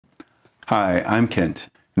Hi, I'm Kent.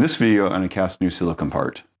 In this video, I'm going to cast a new silicone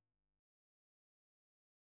part.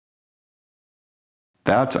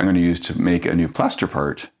 That I'm going to use to make a new plaster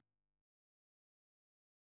part.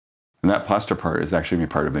 And that plaster part is actually going to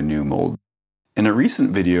be part of a new mold. In a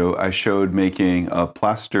recent video, I showed making a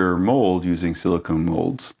plaster mold using silicone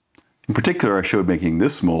molds. In particular, I showed making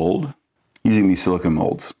this mold using these silicone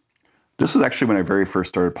molds. This is actually when I very first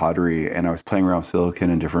started pottery, and I was playing around with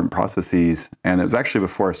silicone in different processes, and it was actually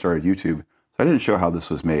before I started YouTube, so I didn't show how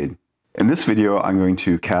this was made. In this video, I'm going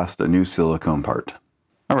to cast a new silicone part.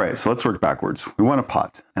 All right, so let's work backwards. We want a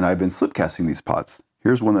pot, and I've been slip casting these pots.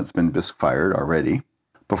 Here's one that's been bisque fired already.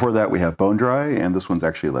 Before that, we have bone dry, and this one's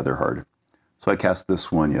actually leather hard. So I cast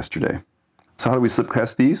this one yesterday. So how do we slip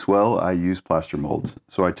cast these? Well, I use plaster molds.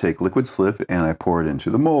 So I take liquid slip and I pour it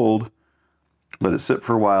into the mold, let it sit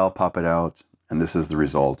for a while, pop it out, and this is the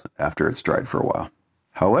result after it's dried for a while.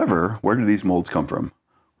 However, where do these molds come from?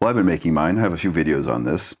 Well, I've been making mine. I have a few videos on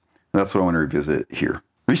this, and that's what I want to revisit here.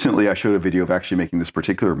 Recently, I showed a video of actually making this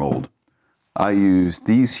particular mold. I used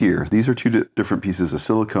these here. These are two different pieces of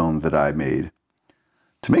silicone that I made.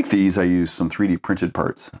 To make these, I used some 3D printed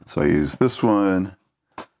parts. So I used this one,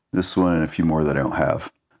 and a few more that I don't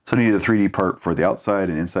have. So I needed a 3D part for the outside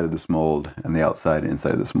and inside of this mold, and the outside and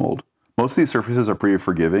inside of this mold. Most of these surfaces are pretty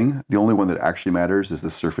forgiving. The only one that actually matters is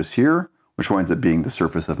this surface here, which winds up being the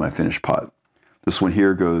surface of my finished pot. This one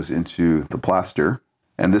here goes into the plaster,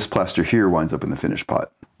 and this plaster here winds up in the finished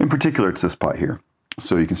pot. In particular, it's this pot here.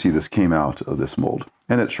 So you can see this came out of this mold,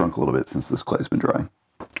 and it shrunk a little bit since this clay's been drying.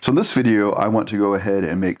 So in this video, I want to go ahead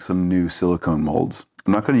and make some new silicone molds.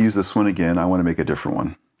 I'm not going to use this one again. I want to make a different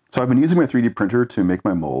one. So I've been using my 3D printer to make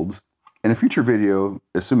my molds. In a future video,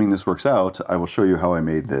 assuming this works out, I will show you how I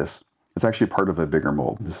made this. It's actually part of a bigger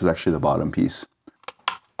mold. This is actually the bottom piece.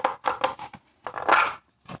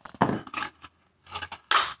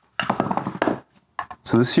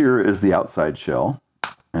 So this here is the outside shell,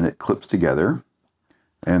 and it clips together.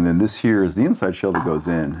 And then this here is the inside shell that goes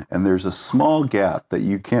in, and there's a small gap that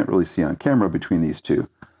you can't really see on camera between these two.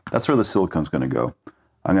 That's where the silicone's going to go.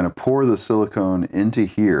 I'm going to pour the silicone into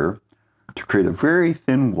here to create a very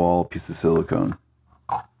thin wall piece of silicone.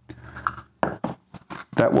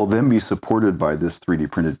 That will then be supported by this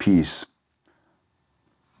 3D printed piece.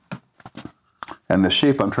 And the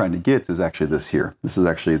shape I'm trying to get is actually this here. This is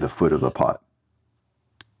actually the foot of the pot.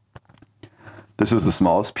 This is the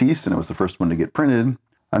smallest piece, and it was the first one to get printed.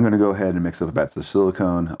 I'm going to go ahead and mix up a batch of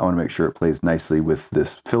silicone. I want to make sure it plays nicely with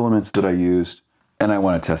this filament that I used, and I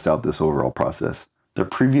want to test out this overall process. The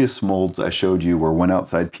previous molds I showed you were one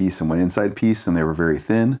outside piece and one inside piece, and they were very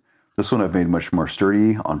thin. This one I've made much more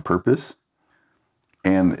sturdy on purpose,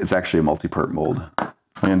 and it's actually a multi-part mold. What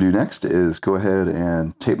I'm going to do next is go ahead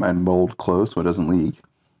and tape my mold closed so it doesn't leak,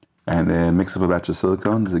 and then mix up a batch of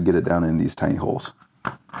silicone to get it down in these tiny holes.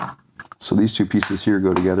 So these two pieces here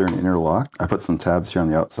go together and interlock. I put some tabs here on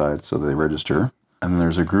the outside so they register. And then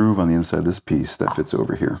there's a groove on the inside of this piece that fits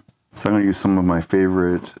over here. So I'm going to use some of my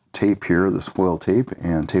favorite tape here, this foil tape,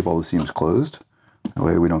 and tape all the seams closed. That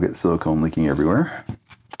way we don't get silicone leaking everywhere.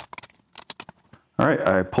 All right,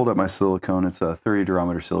 I pulled up my silicone. It's a 30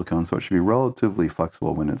 durometer silicone, so it should be relatively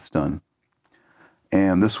flexible when it's done.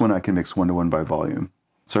 And this one I can mix 1-to-1 by volume.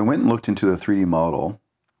 So I went and looked into the 3D model,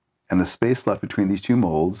 and the space left between these two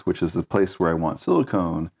molds, which is the place where I want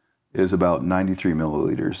silicone, is about 93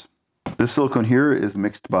 milliliters. This silicone here is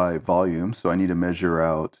mixed by volume, so I need to measure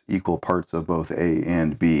out equal parts of both A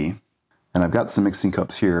and B. And I've got some mixing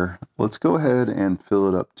cups here. Let's go ahead and fill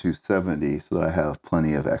it up to 70 so that I have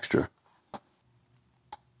plenty of extra.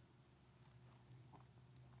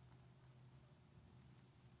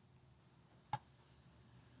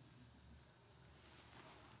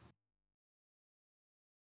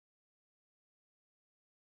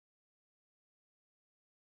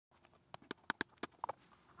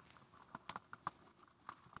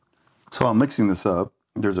 So while I'm mixing this up,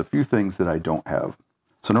 there's a few things that I don't have.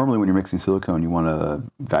 So normally when you're mixing silicone, you want a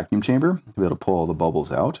vacuum chamber to be able to pull all the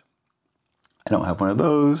bubbles out. I don't have one of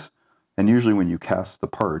those. And usually when you cast the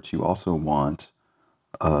parts, you also want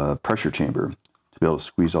a pressure chamber to be able to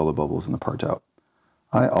squeeze all the bubbles in the part out.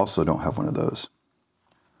 I also don't have one of those.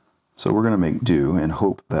 So we're going to make do and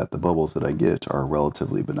hope that the bubbles that I get are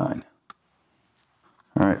relatively benign.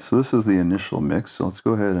 All right, so this is the initial mix. So let's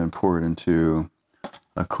go ahead and pour it into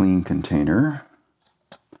a clean container.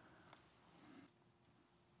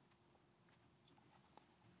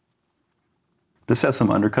 This has some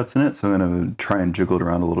undercuts in it, so I'm going to try and jiggle it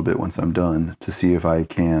around a little bit once I'm done to see if I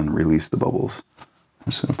can release the bubbles.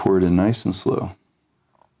 I'm just going to pour it in nice and slow.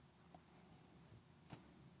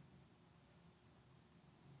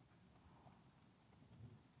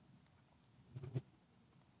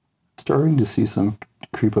 Starting to see some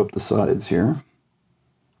creep up the sides here.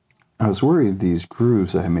 I was worried these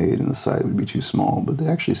grooves I made in the side would be too small, but they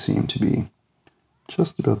actually seem to be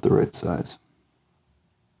just about the right size.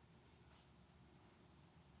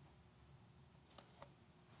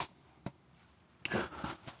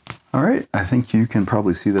 All right, I think you can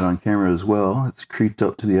probably see that on camera as well. It's creeped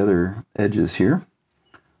up to the other edges here.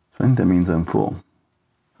 So I think that means I'm full.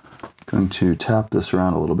 Going to tap this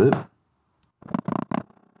around a little bit.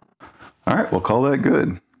 All right, we'll call that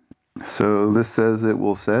good. So this says it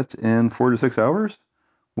will set in 4 to 6 hours,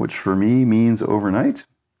 which for me means overnight.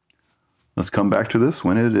 Let's come back to this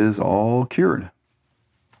when it is all cured.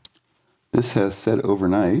 This has set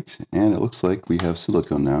overnight, and it looks like we have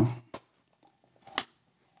silicone now.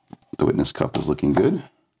 The witness cup is looking good.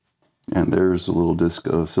 And there's a little disc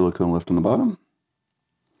of silicone left on the bottom.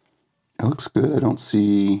 It looks good. I don't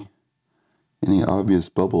see any obvious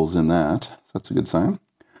bubbles in that, so that's a good sign.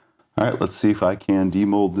 All right, let's see if I can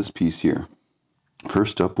demold this piece here.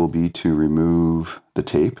 First up will be to remove the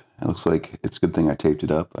tape. It looks like it's a good thing I taped it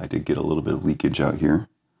up. I did get a little bit of leakage out here.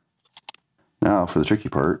 Now for the tricky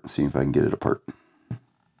part, see if I can get it apart.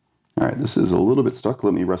 All right, this is a little bit stuck.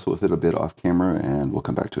 Let me wrestle with it a bit off camera and we'll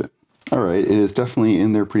come back to it. All right, it is definitely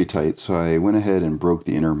in there pretty tight, so I went ahead and broke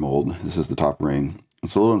the inner mold. This is the top ring.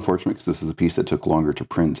 It's a little unfortunate because this is the piece that took longer to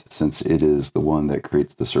print since it is the one that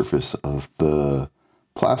creates the surface of the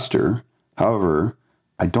plaster. However,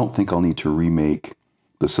 I don't think I'll need to remake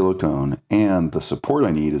the silicone, and the support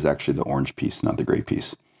I need is actually the orange piece, not the gray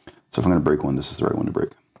piece. So if I'm going to break one, this is the right one to break.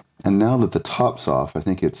 And now that the top's off, I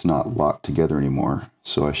think it's not locked together anymore.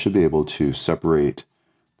 So I should be able to separate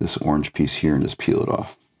this orange piece here and just peel it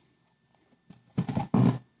off.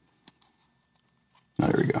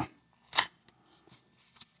 There we go.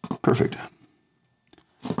 Perfect.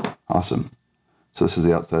 Awesome. So this is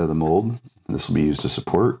the outside of the mold. This will be used to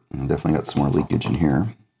support. And definitely got some more leakage in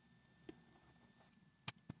here.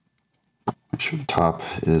 Make sure the top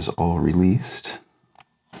is all released.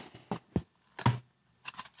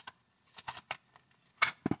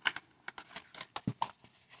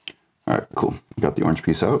 All right, cool. Got the orange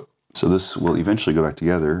piece out. So this will eventually go back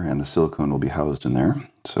together and the silicone will be housed in there.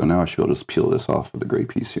 So now I should be able to just peel this off with the gray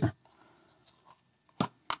piece here.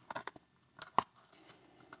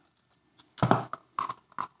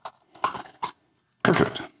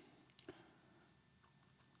 Perfect.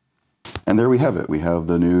 And there we have it. We have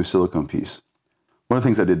the new silicone piece. One of the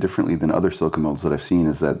things I did differently than other silicone molds that I've seen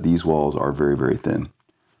is that these walls are very, very thin.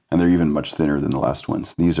 And they're even much thinner than the last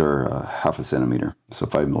ones. These are 0.5 centimeter, so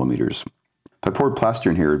 5 millimeters. If I poured plaster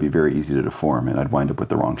in here, it would be very easy to deform and I'd wind up with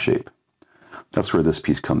the wrong shape. That's where this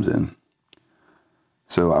piece comes in.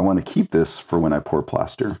 So I want to keep this for when I pour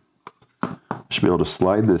plaster. I should be able to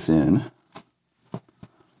slide this in.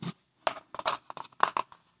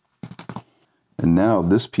 And now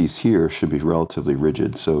this piece here should be relatively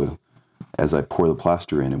rigid, so as I pour the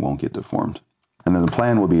plaster in, it won't get deformed. And then the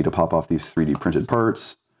plan will be to pop off these 3D printed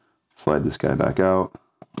parts, slide this guy back out,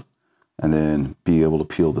 and then be able to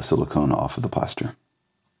peel the silicone off of the plaster.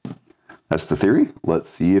 That's the theory. Let's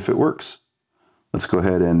see if it works. Let's go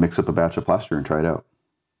ahead and mix up a batch of plaster and try it out.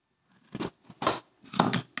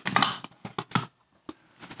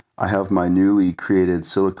 I have my newly created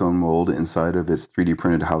silicone mold inside of its 3D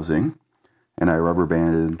printed housing, and I rubber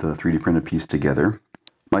banded the 3D printed piece together.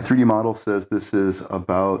 My 3D model says this is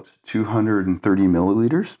about 230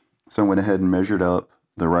 milliliters. So I went ahead and measured up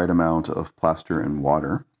the right amount of plaster and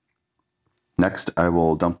water. Next, I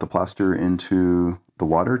will dump the plaster into the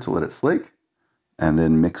water to let it slake, and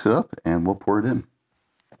then mix it up and we'll pour it in.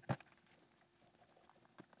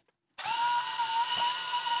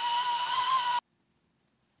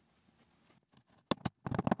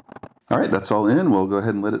 All right, that's all in. We'll go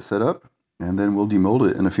ahead and let it set up, and then we'll demold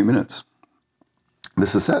it in a few minutes.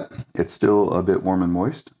 This is set. It's still a bit warm and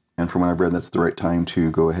moist, and from what I've read, that's the right time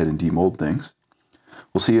to go ahead and demold things.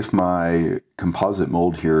 We'll see if my composite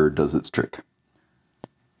mold here does its trick.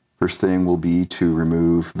 First thing will be to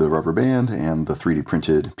remove the rubber band and the 3D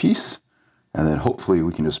printed piece, and then hopefully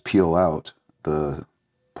we can just peel out the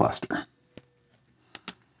plaster.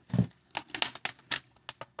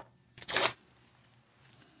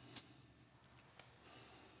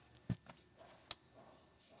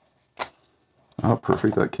 Oh,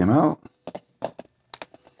 perfect, that came out.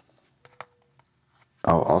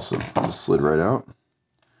 Oh, awesome, it just slid right out.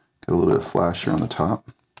 Got a little bit of flash here on the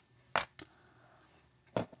top.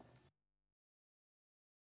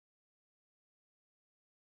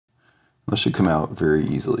 This should come out very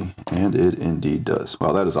easily, and it indeed does.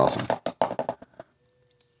 Wow, that is awesome.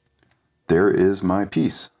 There is my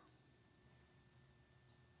piece.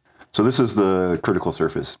 So So this is the critical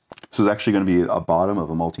surface. This is actually going to be a bottom of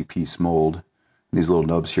a multi-piece mold. These little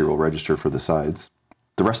nubs here will register for the sides.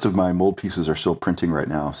 The rest of my mold pieces are still printing right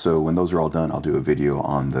now, so when those are all done, I'll do a video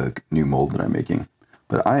on the new mold that I'm making.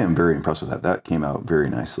 But I am very impressed with that. That came out very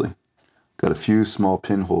nicely. Got a few small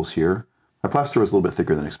pinholes here. My plaster was a little bit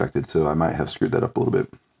thicker than expected, so I might have screwed that up a little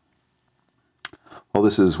bit. While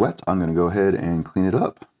this is wet, I'm going to go ahead and clean it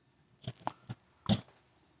up.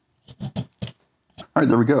 All right,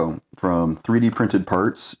 there we go. From 3D printed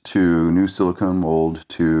parts to new silicone mold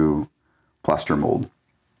to plaster mold.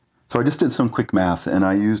 So I just did some quick math, and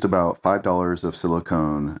I used about $5 of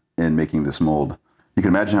silicone in making this mold. You can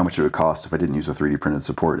imagine how much it would cost if I didn't use a 3D printed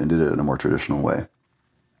support and did it in a more traditional way.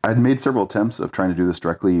 I'd made several attempts of trying to do this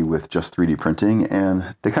directly with just 3D printing,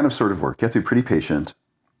 and they kind of sort of work. You have to be pretty patient,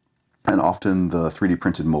 and often the 3D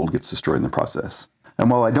printed mold gets destroyed in the process. And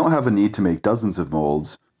while I don't have a need to make dozens of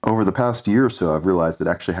molds, over the past year or so, I've realized that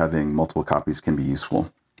actually having multiple copies can be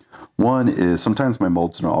useful. One is sometimes my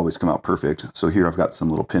molds don't always come out perfect, so here I've got some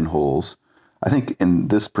little pinholes. I think in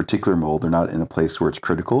this particular mold, they're not in a place where it's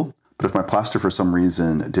critical, but if my plaster for some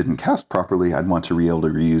reason didn't cast properly, I'd want to be able to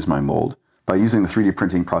reuse my mold. By using the 3D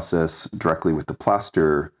printing process directly with the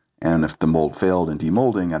plaster, and if the mold failed in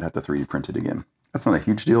demolding, I'd have to 3D print it again. That's not a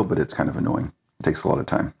huge deal, but it's kind of annoying. It takes a lot of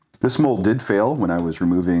time. This mold did fail when I was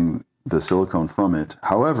removing the silicone from it.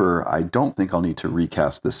 However, I don't think I'll need to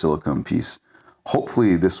recast the silicone piece.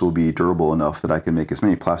 Hopefully this will be durable enough that I can make as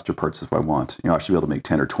many plaster parts as I want. I should be able to make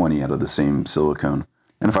 10 or 20 out of the same silicone.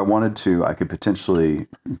 And if I wanted to, I could potentially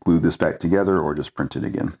glue this back together or just print it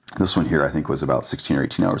again. This one here I think was about 16 or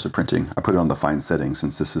 18 hours of printing. I put it on the fine setting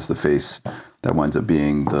since this is the face that winds up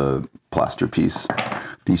being the plaster piece.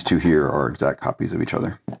 These two here are exact copies of each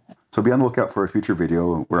other. So be on the lookout for a future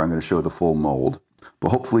video where I'm going to show the full mold. But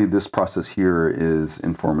hopefully this process here is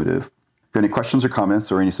informative. If you have any questions or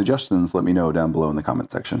comments or any suggestions, let me know down below in the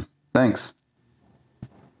comment section. Thanks!